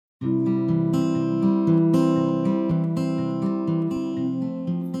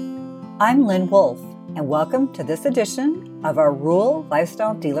I'm Lynn Wolf, and welcome to this edition of our Rural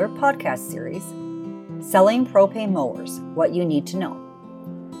Lifestyle Dealer podcast series, Selling Propane Mowers, What You Need to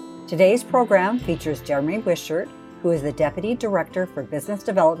Know. Today's program features Jeremy Wishart, who is the Deputy Director for Business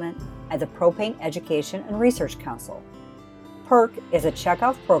Development at the Propane Education and Research Council. PERC is a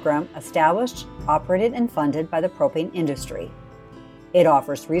checkoff program established, operated, and funded by the propane industry. It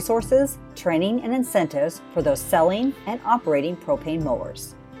offers resources, training, and incentives for those selling and operating propane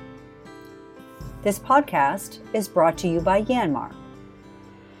mowers. This podcast is brought to you by Yanmar.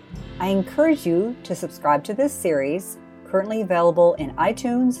 I encourage you to subscribe to this series, currently available in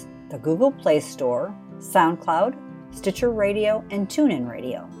iTunes, the Google Play Store, SoundCloud, Stitcher Radio, and TuneIn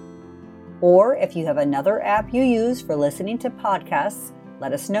Radio. Or if you have another app you use for listening to podcasts,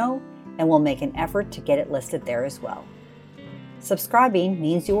 let us know, and we'll make an effort to get it listed there as well. Subscribing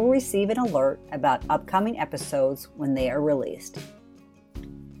means you will receive an alert about upcoming episodes when they are released.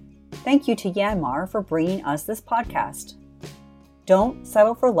 Thank you to Yanmar for bringing us this podcast. Don't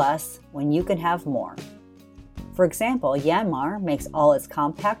settle for less when you can have more. For example, Yanmar makes all its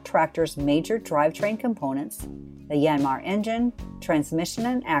compact tractors' major drivetrain components, the Yanmar engine, transmission,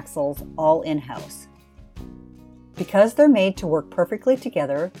 and axles, all in-house. Because they're made to work perfectly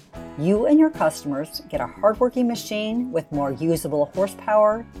together, you and your customers get a hardworking machine with more usable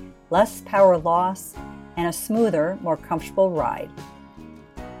horsepower, less power loss, and a smoother, more comfortable ride.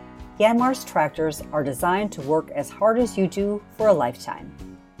 Yanmar's tractors are designed to work as hard as you do for a lifetime.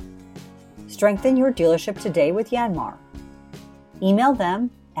 Strengthen your dealership today with Yanmar. Email them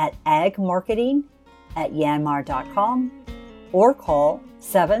at agmarketing@yanmar.com or call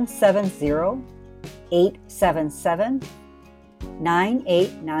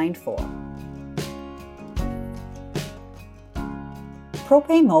 770-877-9894.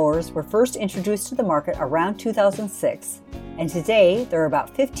 Propane mowers were first introduced to the market around 2006, and today there are about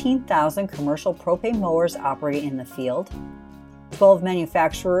 15,000 commercial propane mowers operating in the field, 12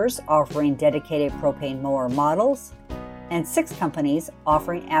 manufacturers offering dedicated propane mower models, and 6 companies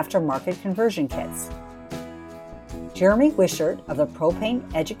offering aftermarket conversion kits. Jeremy Wishart of the Propane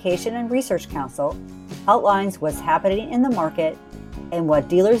Education and Research Council outlines what's happening in the market and what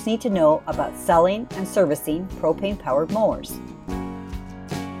dealers need to know about selling and servicing propane-powered mowers.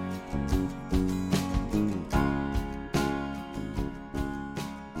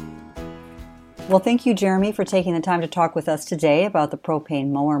 Well, thank you, Jeremy, for taking the time to talk with us today about the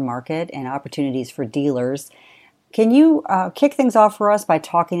propane mower market and opportunities for dealers. Can you kick things off for us by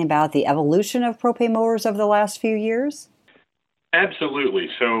talking about the evolution of propane mowers over the last few years? Absolutely.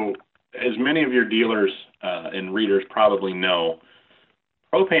 So, as many of your dealers and readers probably know,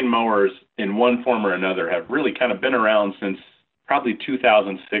 propane mowers in one form or another have really kind of been around since probably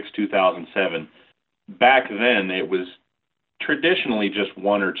 2006, 2007. Back then, it was traditionally just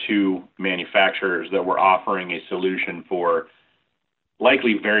one or two manufacturers that were offering a solution for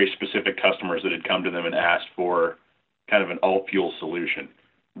likely very specific customers that had come to them and asked for kind of an alt-fuel solution.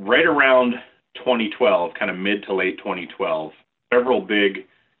 Right around 2012, kind of mid to late 2012, several big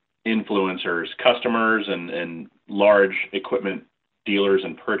influencers, customers, and large equipment dealers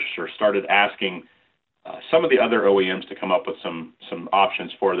and purchasers started asking some of the other OEMs to come up with some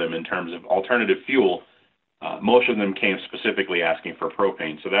options for them in terms of alternative fuel. Most of them came specifically asking for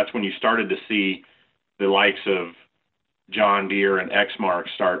propane. So that's when you started to see the likes of John Deere and Exmark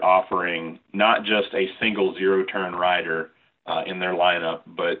start offering not just a single zero-turn rider in their lineup,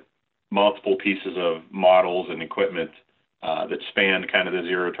 but multiple pieces of models and equipment that spanned kind of the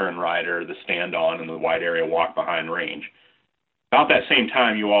zero-turn rider, the stand-on, and the wide area walk-behind range. About that same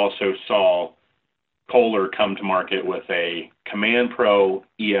time, you also saw Kohler come to market with a Command Pro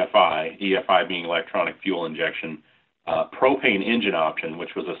EFI being electronic fuel injection, propane engine option,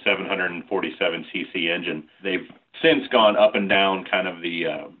 which was a 747cc engine. They've since gone up and down kind of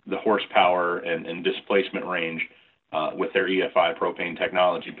the horsepower and displacement range with their EFI propane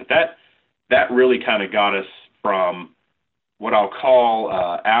technology. But that really kind of got us from what I'll call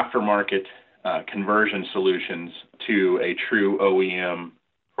aftermarket conversion solutions to a true OEM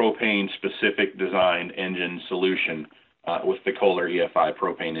propane-specific designed engine solution with the Kohler EFI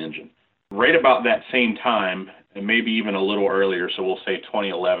propane engine. Right about that same time, and maybe even a little earlier, so we'll say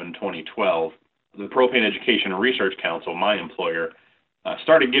 2011, 2012, the Propane Education and Research Council, my employer,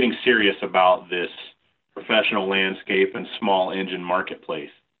 started getting serious about this professional landscape and small engine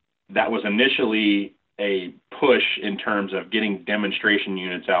marketplace. That was initially a push in terms of getting demonstration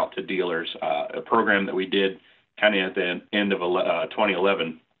units out to dealers, a program that we did kind of at the end of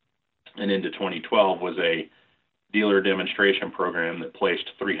 2011 and into 2012 was a dealer demonstration program that placed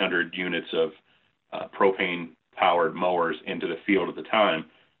 300 units of propane-powered mowers into the field at the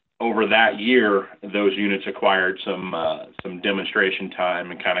time. over that year, those units acquired some demonstration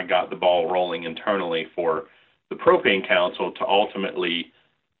time and kind of got the ball rolling internally for the Propane Council to ultimately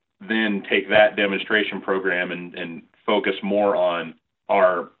then take that demonstration program and focus more on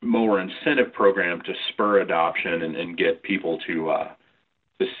our mower incentive program to spur adoption and get people to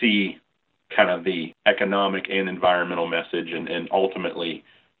see kind of the economic and environmental message and ultimately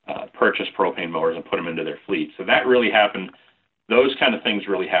purchase propane mowers and put them into their fleet. So that really happened. Those kind of things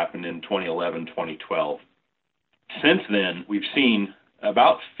really happened in 2011, 2012. Since then, we've seen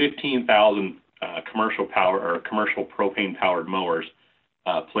about 15,000 commercial propane-powered mowers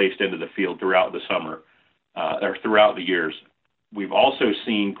placed into the field throughout the summer or throughout the years. We've also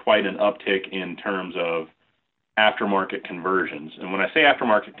seen quite an uptick in terms of aftermarket conversions. And when I say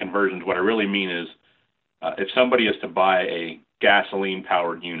aftermarket conversions, what I really mean is if somebody is to buy a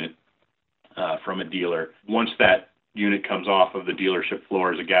gasoline-powered unit from a dealer, once that unit comes off of the dealership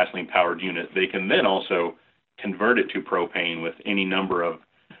floor as a gasoline-powered unit, they can then also convert it to propane with any number of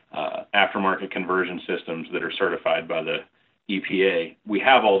aftermarket conversion systems that are certified by the EPA. We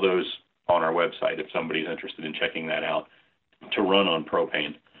have all those on our website if somebody's interested in checking that out to run on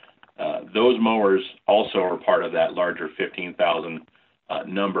propane. Those mowers also are part of that larger 15,000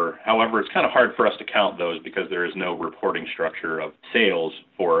 number. However, it's kind of hard for us to count those because there is no reporting structure of sales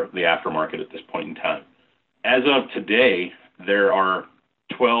for the aftermarket at this point in time. As of today, there are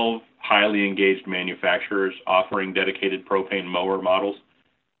 12 highly engaged manufacturers offering dedicated propane mower models.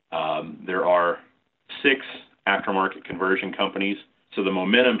 There are 6 aftermarket conversion companies. So the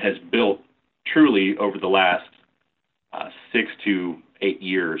momentum has built truly over the last 6 to 8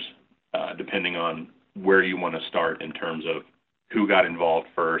 years, depending on where you want to start in terms of who got involved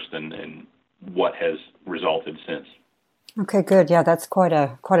first and what has resulted since. Okay, good. Yeah, that's quite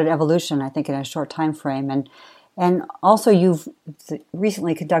an evolution, I think, in a short time frame. And also, you've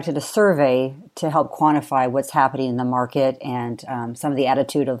recently conducted a survey to help quantify what's happening in the market and some of the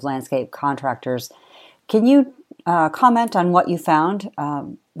attitude of landscape contractors. Can you comment on what you found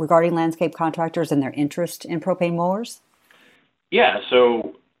regarding landscape contractors and their interest in propane mowers? Yeah,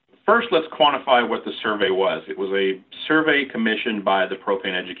 so first let's quantify what the survey was. It was a survey commissioned by the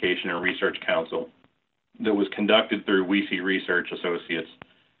Propane Education and Research Council that was conducted through WEC Research Associates,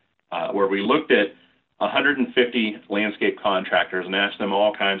 where we looked at 150 landscape contractors and asked them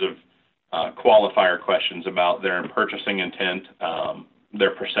all kinds of qualifier questions about their purchasing intent,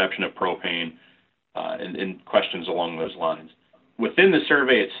 their perception of propane, and questions along those lines. Within the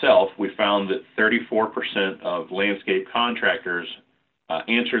survey itself, we found that 34% of landscape contractors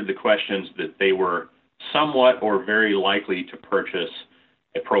answered the questions that they were somewhat or very likely to purchase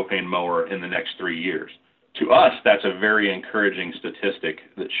a propane mower in the next 3 years. To us, that's a very encouraging statistic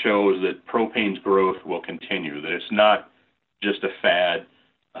that shows that propane's growth will continue, that it's not just a fad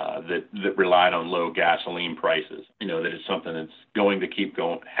that relied on low gasoline prices, that it's something that's going to keep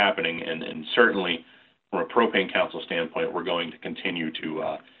happening. And certainly, from a Propane Council standpoint, we're going to continue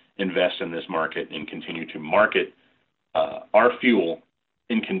to invest in this market and continue to market our fuel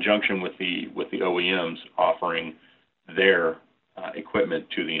in conjunction with the OEMs offering their equipment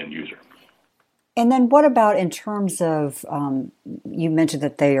to the end user. And then what about in terms of, you mentioned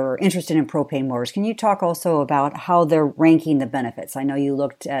that they are interested in propane mowers. Can you talk also about how they're ranking the benefits? I know you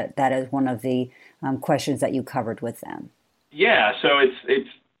looked at that as one of the questions that you covered with them. Yeah, so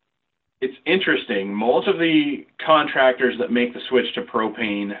it's interesting. Most of the contractors that make the switch to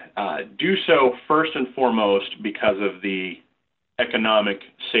propane do so first and foremost because of the economic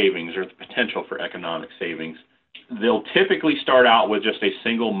savings or the potential for economic savings. They'll typically start out with just a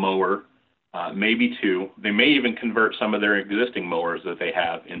single mower, maybe 2. They may even convert some of their existing mowers that they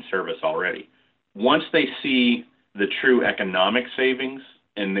have in service already. Once they see the true economic savings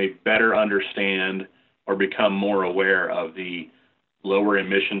and they better understand or become more aware of the lower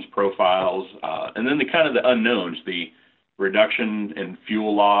emissions profiles, and then the kind of the unknowns, the reduction in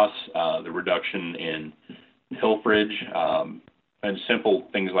fuel loss, the reduction in pilferage, and simple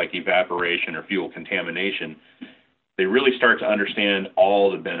things like evaporation or fuel contamination, they really start to understand all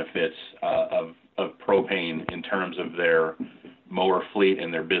the benefits of propane in terms of their mower fleet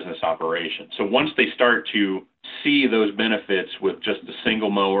and their business operation. So once they start to see those benefits with just a single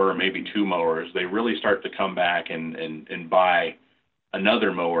mower or maybe 2 mowers, they really start to come back and buy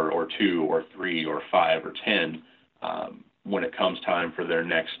another mower or 2 or 3 or 5 or 10 when it comes time for their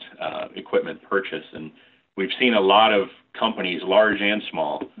next equipment purchase. And we've seen a lot of companies, large and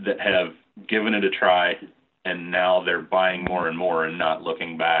small, that have given it a try, and now they're buying more and more and not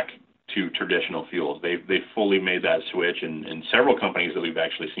looking back to traditional fuels. They've fully made that switch, and several companies that we've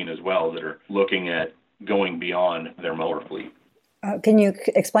actually seen as well that are looking at going beyond their mower fleet. Can you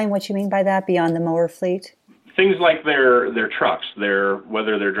explain what you mean by that beyond the mower fleet? Things like their trucks,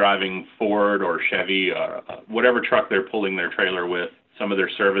 whether they're driving Ford or Chevy, whatever truck they're pulling their trailer with, some of their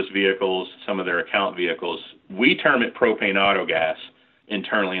service vehicles, some of their account vehicles. We term it propane autogas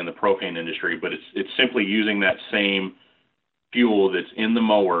internally in the propane industry, but it's simply using that same fuel that's in the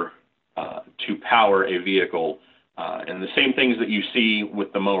mower to power a vehicle. And the same things that you see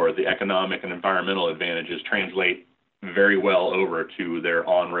with the mower, the economic and environmental advantages, translate very well over to their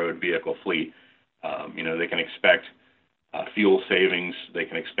on-road vehicle fleet. They can expect fuel savings, they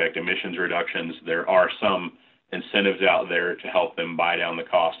can expect emissions reductions. There are some incentives out there to help them buy down the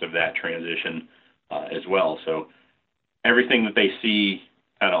cost of that transition as well. So everything that they see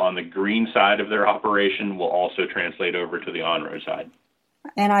kind of on the green side of their operation will also translate over to the on-road side.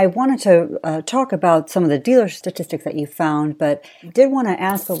 And I wanted to talk about some of the dealer statistics that you found, but did want to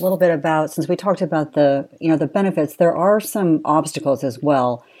ask a little bit about, since we talked about the benefits, there are some obstacles as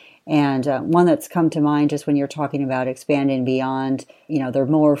well. And one that's come to mind just when you're talking about expanding beyond, their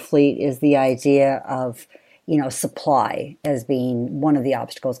mower fleet is the idea of, supply as being one of the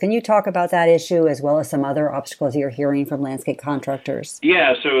obstacles. Can you talk about that issue as well as some other obstacles you're hearing from landscape contractors?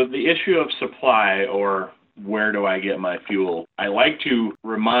 Yeah, so the issue of supply, or where do I get my fuel? I like to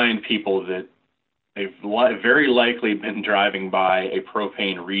remind people that they've very likely been driving by a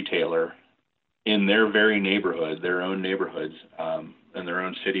propane retailer in their very neighborhood, their own neighborhoods, in their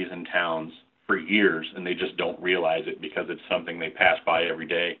own cities and towns for years, and they just don't realize it because it's something they pass by every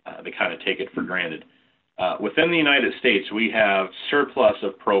day. They kind of take it for granted. Within the United States, we have surplus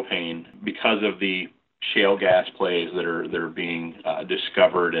of propane because of the shale gas plays that are being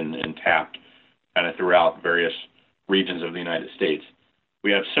discovered and tapped kind of throughout various regions of the United States.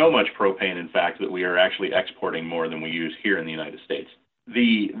 We have so much propane, in fact, that we are actually exporting more than we use here in the United States.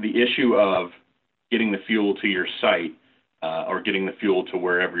 The issue of getting the fuel to your site or getting the fuel to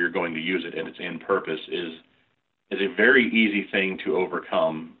wherever you're going to use it at its end purpose is a very easy thing to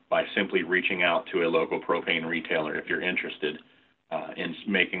overcome by simply reaching out to a local propane retailer if you're interested in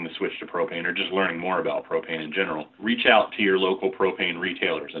making the switch to propane or just learning more about propane in general. Reach out to your local propane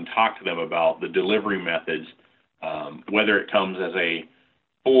retailers and talk to them about the delivery methods, whether it comes as a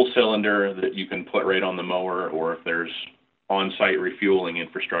full cylinder that you can put right on the mower, or if there's on-site refueling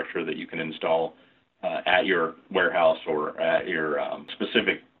infrastructure that you can install at your warehouse or at your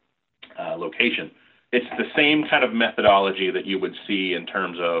specific location. It's the same kind of methodology that you would see in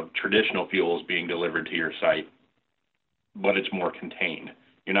terms of traditional fuels being delivered to your site, but it's more contained.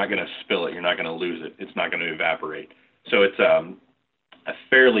 You're not going to spill it. You're not going to lose it. It's not going to evaporate. So it's a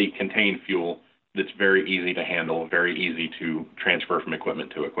fairly contained fuel that's very easy to handle, very easy to transfer from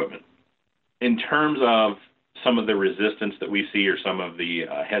equipment to equipment. In terms of some of the resistance that we see or some of the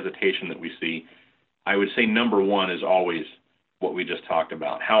hesitation that we see, I would say number one is always what we just talked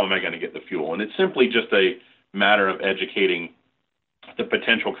about. How am I going to get the fuel? And it's simply just a matter of educating the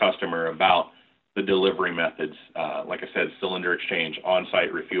potential customer about the delivery methods. Like I said, cylinder exchange,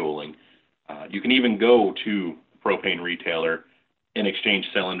 on-site refueling. You can even go to a propane retailer and exchange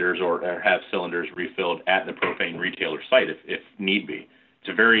cylinders or have cylinders refilled at the propane retailer site if need be. It's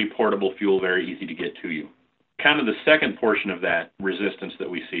a very portable fuel, very easy to get to you. Kind of the second portion of that resistance that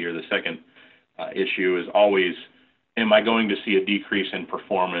we see, or the second issue, is always, am I going to see a decrease in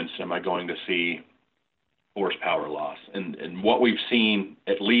performance? Am I going to see horsepower loss? And what we've seen,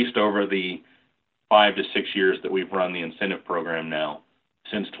 at least over the 5 to 6 years that we've run the incentive program now,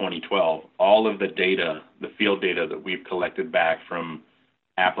 since 2012, all of the data, the field data that we've collected back from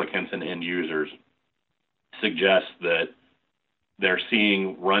applicants and end users suggests that they're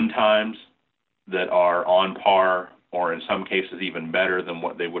seeing run times that are on par, or in some cases even better than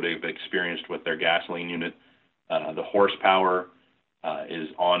what they would have experienced with their gasoline unit. The horsepower is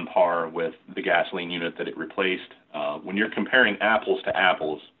on par with the gasoline unit that it replaced. When you're comparing apples to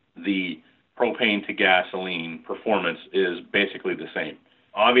apples, the propane to gasoline performance is basically the same.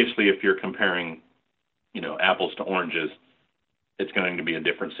 Obviously, if you're comparing, apples to oranges, it's going to be a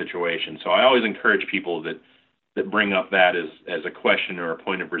different situation. So I always encourage people that bring up that as a question or a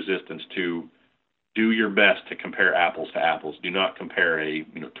point of resistance to do your best to compare apples to apples. Do not compare a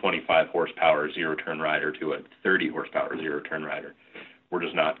 25 horsepower zero turn rider to a 30 horsepower zero turn rider. We're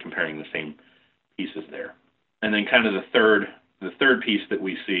just not comparing the same pieces there. And then kind of the third piece that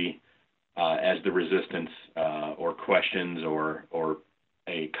we see as the resistance or questions or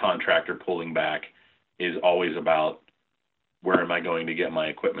a contractor pulling back is always about, where am I going to get my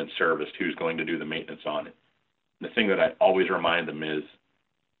equipment serviced? Who's going to do the maintenance on it? The thing that I always remind them is,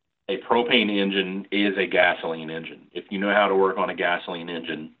 a propane engine is a gasoline engine. If you know how to work on a gasoline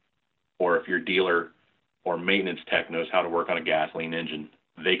engine, or if your dealer or maintenance tech knows how to work on a gasoline engine,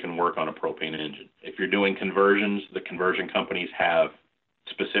 they can work on a propane engine. If you're doing conversions, the conversion companies have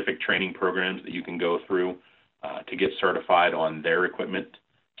specific training programs that you can go through to get certified on their equipment.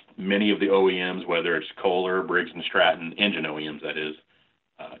 Many of the OEMs, whether it's Kohler, Briggs & Stratton, engine OEMs that is,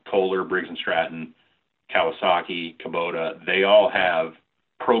 Kohler, Briggs & Stratton, Kawasaki, Kubota, they all have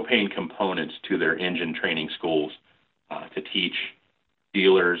propane components to their engine training schools to teach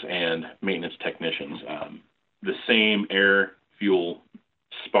dealers and maintenance technicians. The same air, fuel,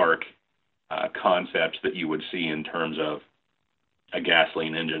 spark concepts that you would see in terms of a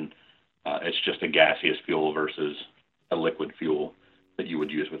gasoline engine. It's just a gaseous fuel versus a liquid fuel that you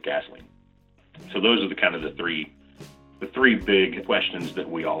would use with gasoline. So those are the three big questions that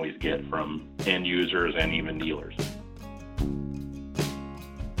we always get from end users and even dealers.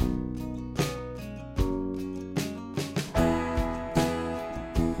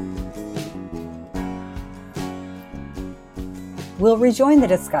 We'll rejoin the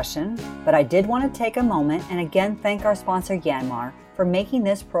discussion, but I did want to take a moment and again thank our sponsor Yanmar for making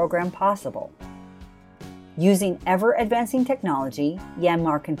this program possible. Using ever-advancing technology,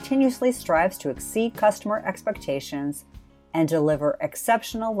 Yanmar continuously strives to exceed customer expectations and deliver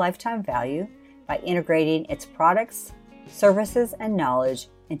exceptional lifetime value by integrating its products, services, and knowledge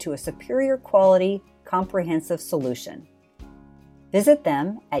into a superior quality, comprehensive solution. Visit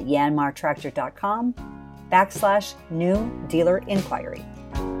them at yanmartractor.com/new dealer inquiry.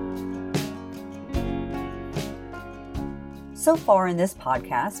 So far in this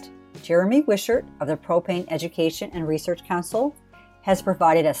podcast, Jeremy Wishart of the Propane Education and Research Council has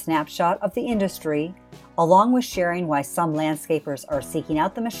provided a snapshot of the industry, along with sharing why some landscapers are seeking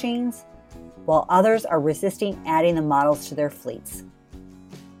out the machines, while others are resisting adding the models to their fleets.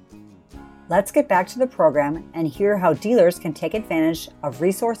 Let's get back to the program and hear how dealers can take advantage of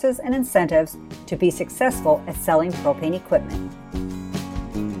resources and incentives to be successful at selling propane equipment.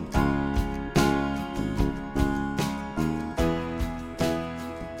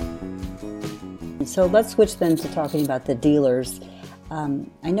 So let's switch then to talking about the dealers.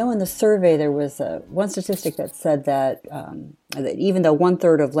 I know in the survey there was one statistic that said that even though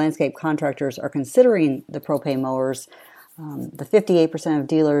 1/3 of landscape contractors are considering the propane mowers, the 58% of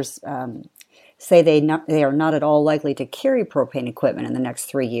dealers say they are not at all likely to carry propane equipment in the next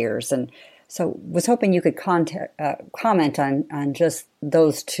 3 years. And so was hoping you could comment on just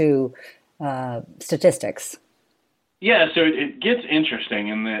those two statistics. Yeah, so it gets interesting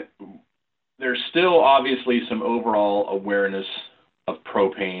in that there's still obviously some overall awareness of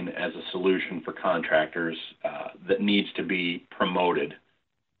propane as a solution for contractors that needs to be promoted.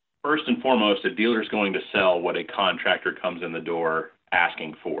 First and foremost, a dealer is going to sell what a contractor comes in the door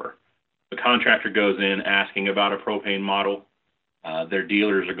asking for. The contractor goes in asking about a propane model. Their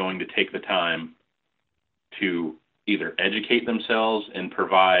dealers are going to take the time to either educate themselves and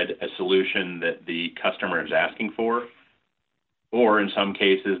provide a solution that the customer is asking for, or in some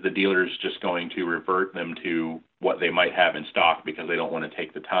cases, the dealer is just going to revert them to what they might have in stock because they don't want to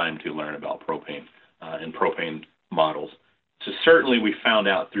take the time to learn about propane and propane models. So certainly we found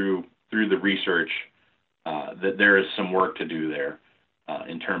out through the research that there is some work to do there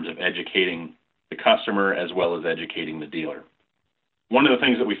in terms of educating the customer as well as educating the dealer. One of the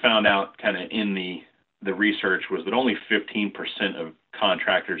things that we found out kind of in the research was that only 15% of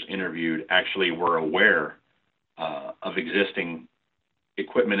contractors interviewed actually were aware of existing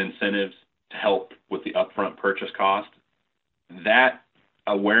equipment incentives to help with the upfront purchase cost. That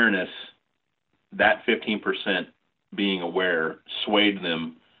awareness, that 15% being aware, swayed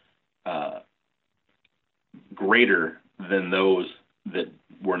them greater than those that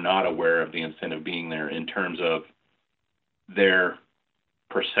were not aware of the incentive being there in terms of their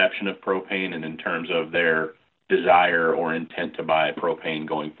perception of propane and in terms of their desire or intent to buy propane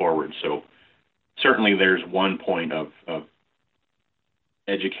going forward. So certainly there's one point of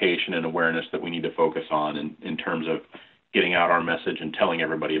education and awareness that we need to focus on in terms of getting out our message and telling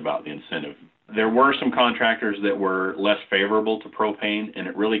everybody about the incentive. There were some contractors that were less favorable to propane, and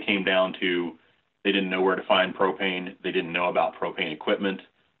it really came down to they didn't know where to find propane, they didn't know about propane equipment,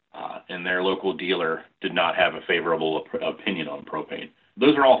 and their local dealer did not have a favorable opinion on propane.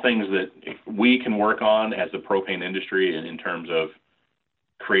 Those are all things that we can work on as the propane industry and in terms of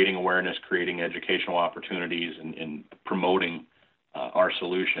creating awareness, creating educational opportunities, and promoting our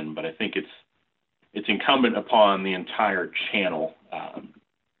solution. But I think it's incumbent upon the entire channel,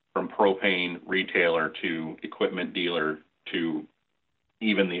 from propane retailer to equipment dealer to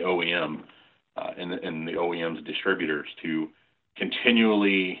even the OEM and the OEM's distributors, to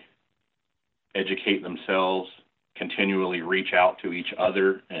continually educate themselves, continually reach out to each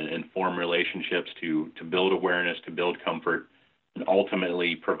other and form relationships to build awareness, to build comfort, and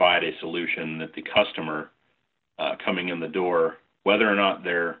ultimately provide a solution that the customer coming in the door, whether or not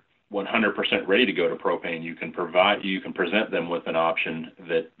they're 100% ready to go to propane, you can present them with an option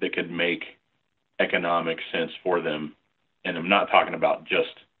that could make economic sense for them. And I'm not talking about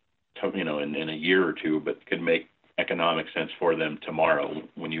just, in a year or two, but could make economic sense for them tomorrow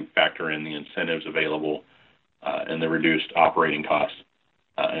when you factor in the incentives available and the reduced operating costs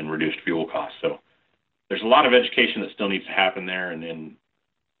and reduced fuel costs. So there's a lot of education that still needs to happen there. And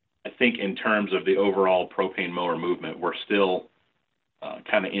I think in terms of the overall propane mower movement, we're still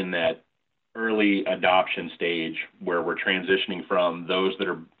kind of in that early adoption stage where we're transitioning from those that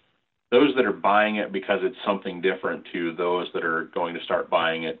are buying it because it's something different to those that are going to start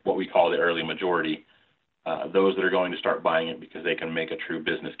buying it, what we call the early majority, those that are going to start buying it because they can make a true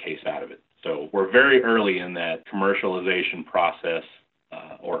business case out of it. So we're very early in that commercialization process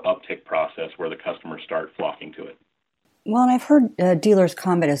or uptick process where the customers start flocking to it. Well, and I've heard dealers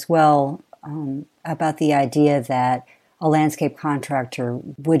comment as well about the idea that a landscape contractor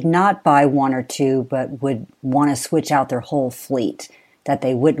would not buy one or two, but would want to switch out their whole fleet, that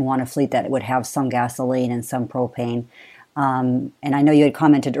they wouldn't want a fleet that would have some gasoline and some propane. And I know you had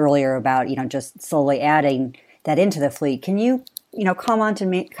commented earlier about, just slowly adding that into the fleet. Can you,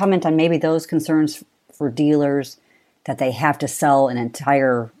 comment on maybe those concerns for dealers that they have to sell an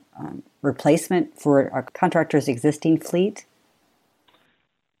entire replacement for a contractor's existing fleet?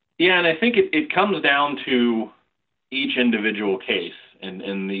 Yeah, and I think it comes down to each individual case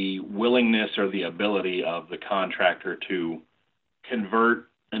and the willingness or the ability of the contractor to convert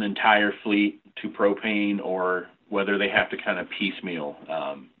an entire fleet to propane, or whether they have to kind of piecemeal,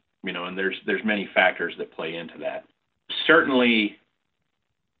 and there's many factors that play into that. Certainly,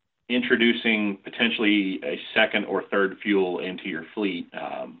 introducing potentially a second or third fuel into your fleet,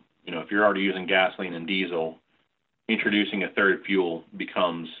 if you're already using gasoline and diesel, introducing a third fuel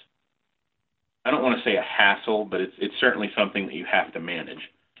becomes, I don't want to say a hassle, but it's certainly something that you have to manage.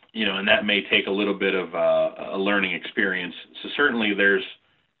 And that may take a little bit of a learning experience. So certainly there's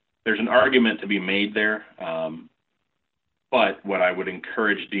an argument to be made there. But what I would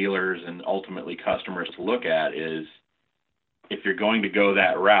encourage dealers and ultimately customers to look at is, if you're going to go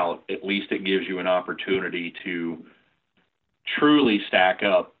that route, at least it gives you an opportunity to truly stack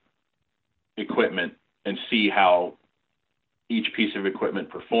up equipment and see how each piece of equipment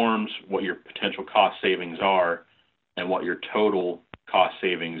performs, what your potential cost savings are, and what your total cost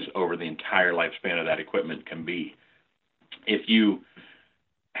savings over the entire lifespan of that equipment can be. If you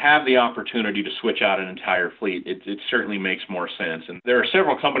have the opportunity to switch out an entire fleet, it certainly makes more sense. And there are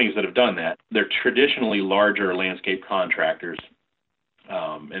several companies that have done that. They're traditionally larger landscape contractors,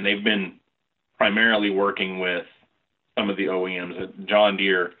 and they've been primarily working with some of the OEMs. John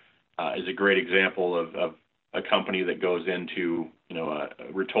Deere is a great example of a company that goes into, a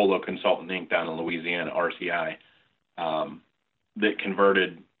Rotolo Consultant Inc. down in Louisiana, RCI, that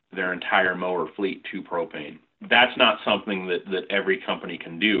converted their entire mower fleet to propane. That's not something that every company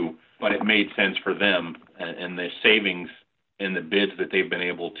can do, but it made sense for them, and the savings and the bids that they've been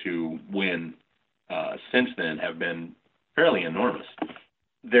able to win since then have been fairly enormous.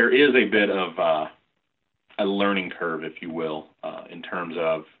 There is a bit of a learning curve, if you will, in terms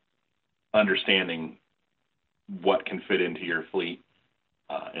of understanding what can fit into your fleet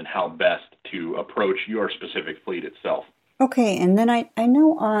and how best to approach your specific fleet itself. Okay, and then I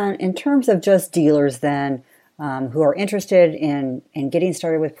know in terms of just dealers then who are interested in getting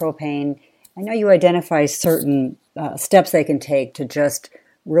started with propane, I know you identify certain steps they can take to just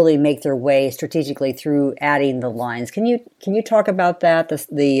really make their way strategically through adding the lines. Can you talk about that,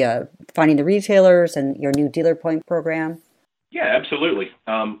 the finding the retailers and your new dealer point program? Yeah, absolutely.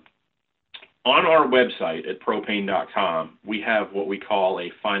 On our website at propane.com, we have what we call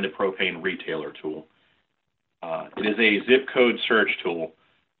a Find a Propane Retailer tool. It is a zip code search tool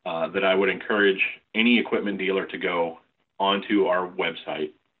that I would encourage any equipment dealer to go onto our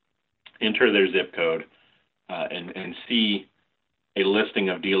website, enter their zip code, and see a listing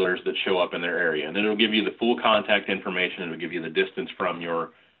of dealers that show up in their area. And then it'll give you the full contact information. It'll give you the distance from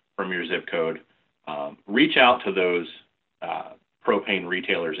your zip code. Reach out to those propane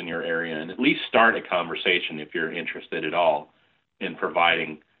retailers in your area and at least start a conversation if you're interested at all in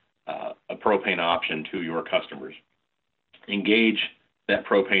providing a propane option to your customers. Engage that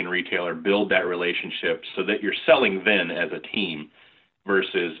propane retailer, build that relationship so that you're selling then as a team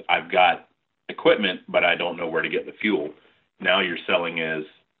versus I've got equipment, but I don't know where to get the fuel. Now you're selling as,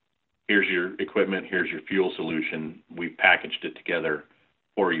 here's your equipment, here's your fuel solution. We've packaged it together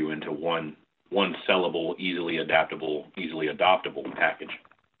for you into one one sellable, easily adaptable, easily adoptable package.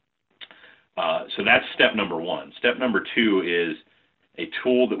 So that's step number one. Step number two is a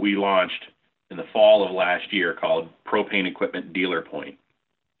tool that we launched in the fall of last year called Propane Equipment Dealer Point.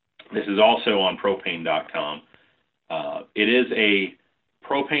 This is also on propane.com. It is a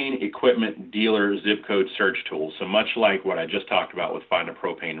propane equipment dealer zip code search tool. So much like what I just talked about with Find a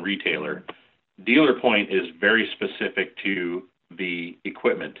Propane Retailer, Dealer Point is very specific to the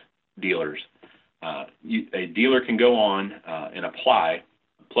equipment dealers. A dealer can go on and apply,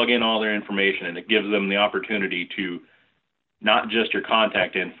 plug in all their information, and it gives them the opportunity to not just your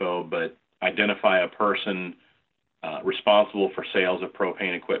contact info, but identify a person responsible for sales of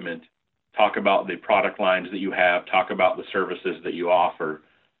propane equipment, talk about the product lines that you have, talk about the services that you offer,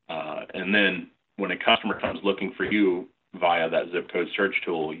 and then when a customer comes looking for you via that zip code search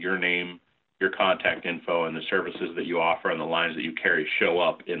tool, your name, your contact info, and the services that you offer and the lines that you carry show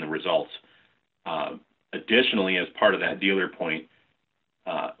up in the results. Additionally, as part of that Dealer Point,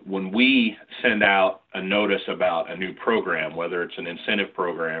 when we send out a notice about a new program, whether it's an incentive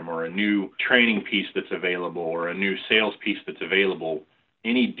program or a new training piece that's available or a new sales piece that's available,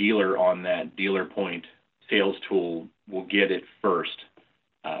 any dealer on that Dealer Point sales tool will get it first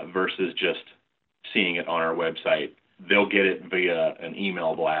versus just seeing it on our website. They'll get it via an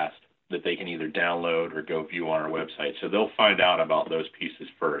email blast that they can either download or go view on our website. So they'll find out about those pieces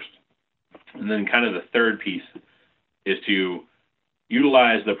first. And then kind of the third piece is to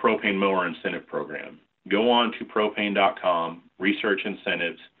utilize the Propane Mower Incentive Program. Go on to propane.com, research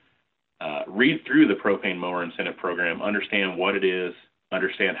incentives, read through the Propane Mower Incentive Program, understand what it is,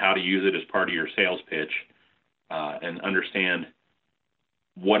 understand how to use it as part of your sales pitch, and understand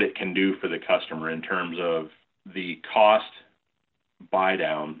what it can do for the customer in terms of the cost buy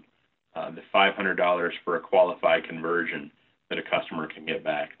down, the $500 for a qualified conversion that a customer can get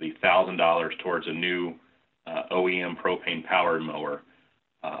back, the $1,000 towards a new OEM propane powered mower.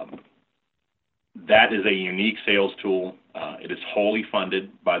 That is a unique sales tool. It is wholly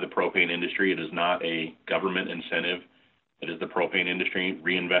funded by the propane industry. It is not a government incentive. It is the propane industry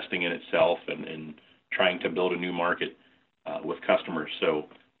reinvesting in itself and trying to build a new market with customers. So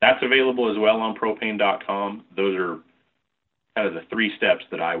that's available as well on propane.com. Those are kind of the three steps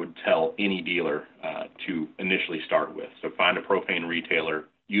that I would tell any dealer to initially start with. So find a propane retailer,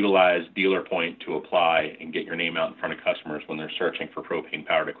 utilize Dealer Point to apply and get your name out in front of customers when they're searching for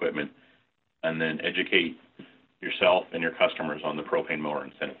propane-powered equipment, and then educate yourself and your customers on the Propane Mower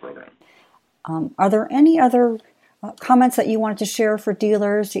Incentive Program. Are there any other comments that you wanted to share for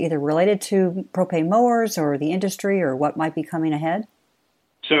dealers, either related to propane mowers or the industry or what might be coming ahead?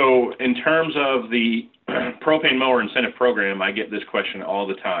 So in terms of the Propane Mower Incentive Program, I get this question all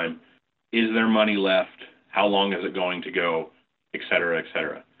the time. Is there money left? How long is it going to go? Et cetera, et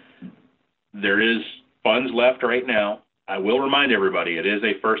cetera. There is funds left right now. I will remind everybody, it is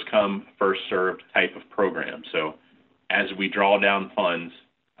a first-come, first-served type of program. So as we draw down funds,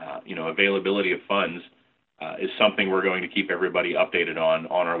 availability of funds is something we're going to keep everybody updated on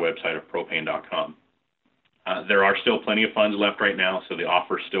our website of propane.com. There are still plenty of funds left right now, so the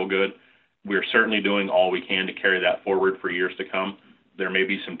offer is still good. We're certainly doing all we can to carry that forward for years to come. There may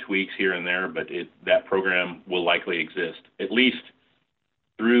be some tweaks here and there, but that program will likely exist, at least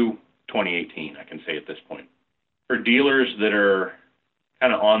through 2018, I can say at this point. For dealers that are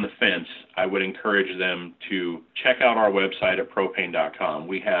kind of on the fence, I would encourage them to check out our website at propane.com.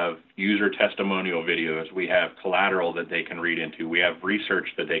 We have user testimonial videos. We have collateral that they can read into. We have research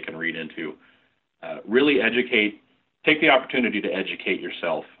that they can read into. Really take the opportunity to educate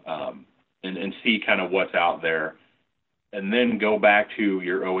yourself and see kind of what's out there. And then go back to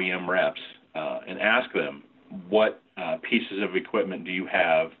your OEM reps and ask them, what pieces of equipment do you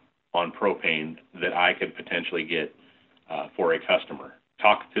have on propane that I could potentially get for a customer?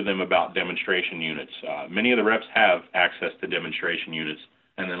 Talk to them about demonstration units. Many of the reps have access to demonstration units.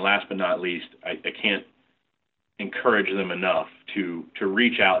 And then last but not least, I can't encourage them enough to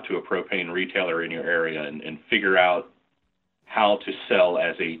reach out to a propane retailer in your area and figure out how to sell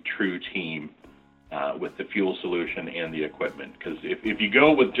as a true team with the fuel solution and the equipment. Because if you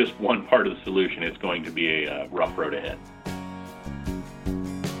go with just one part of the solution, it's going to be a rough road ahead.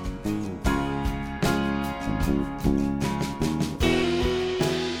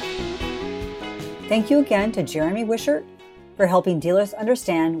 Thank you again to Jeremy Wishart for helping dealers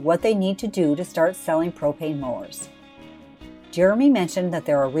understand what they need to do to start selling propane mowers. Jeremy mentioned that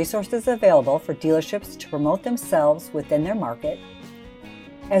there are resources available for dealerships to promote themselves within their market,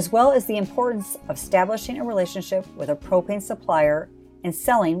 as well as the importance of establishing a relationship with a propane supplier and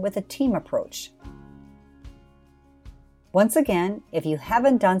selling with a team approach. Once again, if you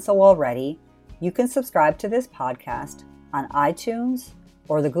haven't done so already, you can subscribe to this podcast on iTunes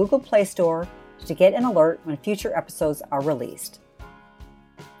or the Google Play Store to get an alert when future episodes are released.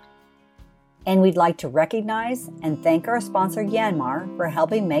 And we'd like to recognize and thank our sponsor Yanmar for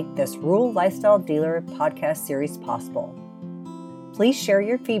helping make this Rural Lifestyle Dealer podcast series possible. Please share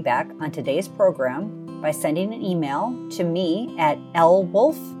your feedback on today's program by sending an email to me at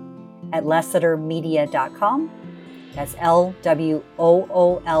lwolf@lessitermedia.com. That's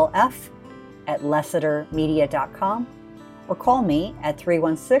LWOOLF@lessitermedia.com, or call me at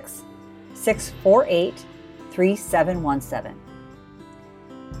 316-648-3717.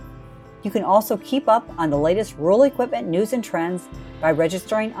 You can also keep up on the latest rural equipment news and trends by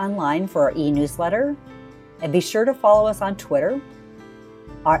registering online for our e-newsletter, and be sure to follow us on Twitter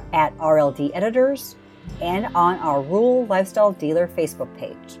at RLD Editors and on our Rural Lifestyle Dealer Facebook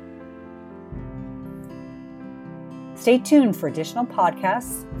page. Stay tuned for additional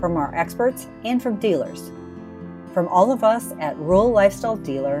podcasts from our experts and from dealers. From all of us at Rural Lifestyle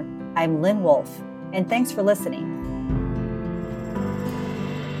Dealer, I'm Lynn Wolf, and thanks for listening.